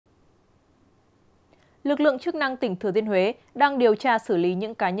Lực lượng chức năng tỉnh Thừa Thiên Huế đang điều tra xử lý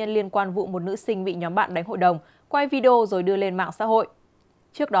những cá nhân liên quan vụ một nữ sinh bị nhóm bạn đánh hội đồng, quay video rồi đưa lên mạng xã hội.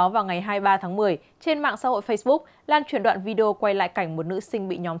 Trước đó vào ngày 23 tháng 10, trên mạng xã hội Facebook lan truyền đoạn video quay lại cảnh một nữ sinh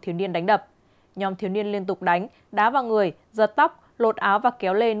bị nhóm thiếu niên đánh đập. Nhóm thiếu niên liên tục đánh, đá vào người, giật tóc, lột áo và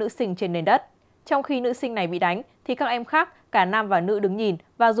kéo lê nữ sinh trên nền đất. Trong khi nữ sinh này bị đánh, thì các em khác, cả nam và nữ đứng nhìn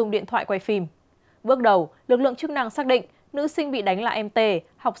và dùng điện thoại quay phim. Bước đầu, lực lượng chức năng xác định nữ sinh bị đánh là em T,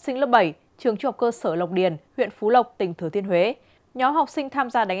 học sinh lớp 7, trường trung học cơ sở Lộc Điền, huyện Phú Lộc, tỉnh Thừa Thiên Huế. Nhóm học sinh tham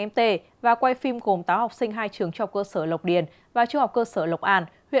gia đánh em T và quay phim gồm 8 học sinh 2 trường trung học cơ sở Lộc Điền và trung học cơ sở Lộc An,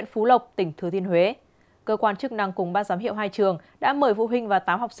 huyện Phú Lộc, tỉnh Thừa Thiên Huế. Cơ quan chức năng cùng ban giám hiệu hai trường đã mời phụ huynh và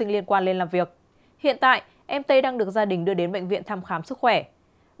 8 học sinh liên quan lên làm việc. Hiện tại, em T đang được gia đình đưa đến bệnh viện thăm khám sức khỏe.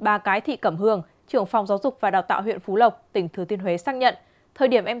 Bà Cái Thị Cẩm Hương, trưởng phòng giáo dục và đào tạo huyện Phú Lộc, tỉnh Thừa Thiên Huế xác nhận, thời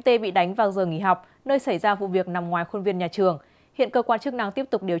điểm em T bị đánh vào giờ nghỉ học, nơi xảy ra vụ việc nằm ngoài khuôn viên nhà trường. Hiện cơ quan chức năng tiếp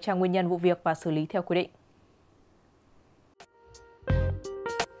tục điều tra nguyên nhân vụ việc và xử lý theo quy định.